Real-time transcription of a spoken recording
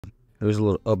here's a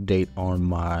little update on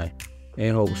my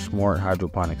A-Hope Smart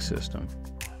Hydroponic System.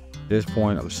 At this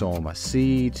point, I'm sowing my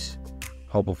seeds,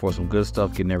 hoping for some good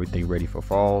stuff, getting everything ready for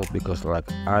fall, because like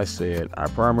I said, I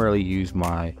primarily use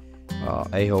my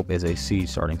A-Hope as a seed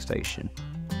starting station.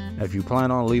 If you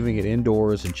plan on leaving it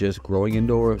indoors and just growing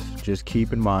indoors, just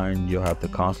keep in mind you'll have to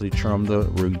constantly trim the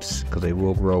roots because they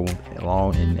will grow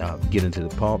along and get into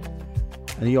the pump.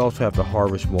 And you also have to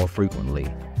harvest more frequently,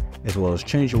 as well as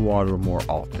change your water more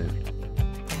often.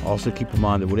 Also keep in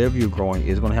mind that whatever you're growing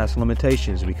is going to have some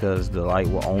limitations because the light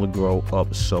will only grow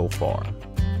up so far.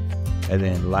 And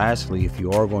then lastly, if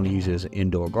you are going to use it as an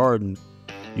indoor garden,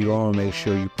 you're going to make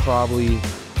sure you probably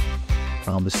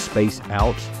space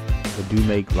out, but do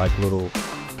make like little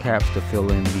caps to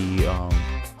fill in the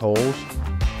holes,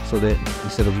 so that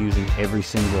instead of using every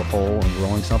single hole and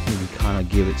growing something, you kind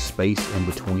of give it space in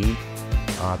between.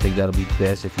 I think that'll be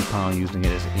best if you plan on using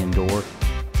it as indoor,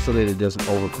 so that it doesn't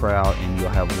overcrowd and you'll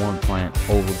have one plant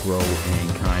overgrow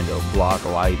and kind of block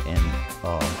light and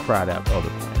crowd out other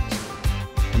plants.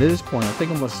 And at this point, I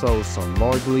think I'm going to sow some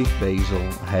large leaf basil.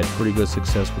 I had pretty good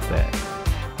success with that.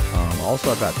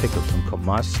 Also, I got picked up some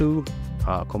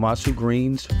komatsu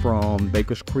greens from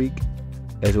Baker's Creek,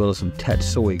 as well as some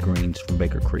tatsoi greens from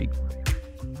Baker Creek.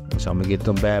 So I'm gonna get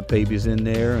them bad babies in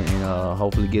there and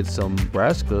hopefully get some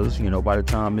brassicas, by the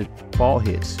time fall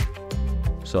hits.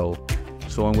 So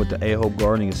sowing with the A-Hope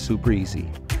gardening is super easy.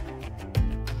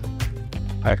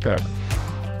 Okay.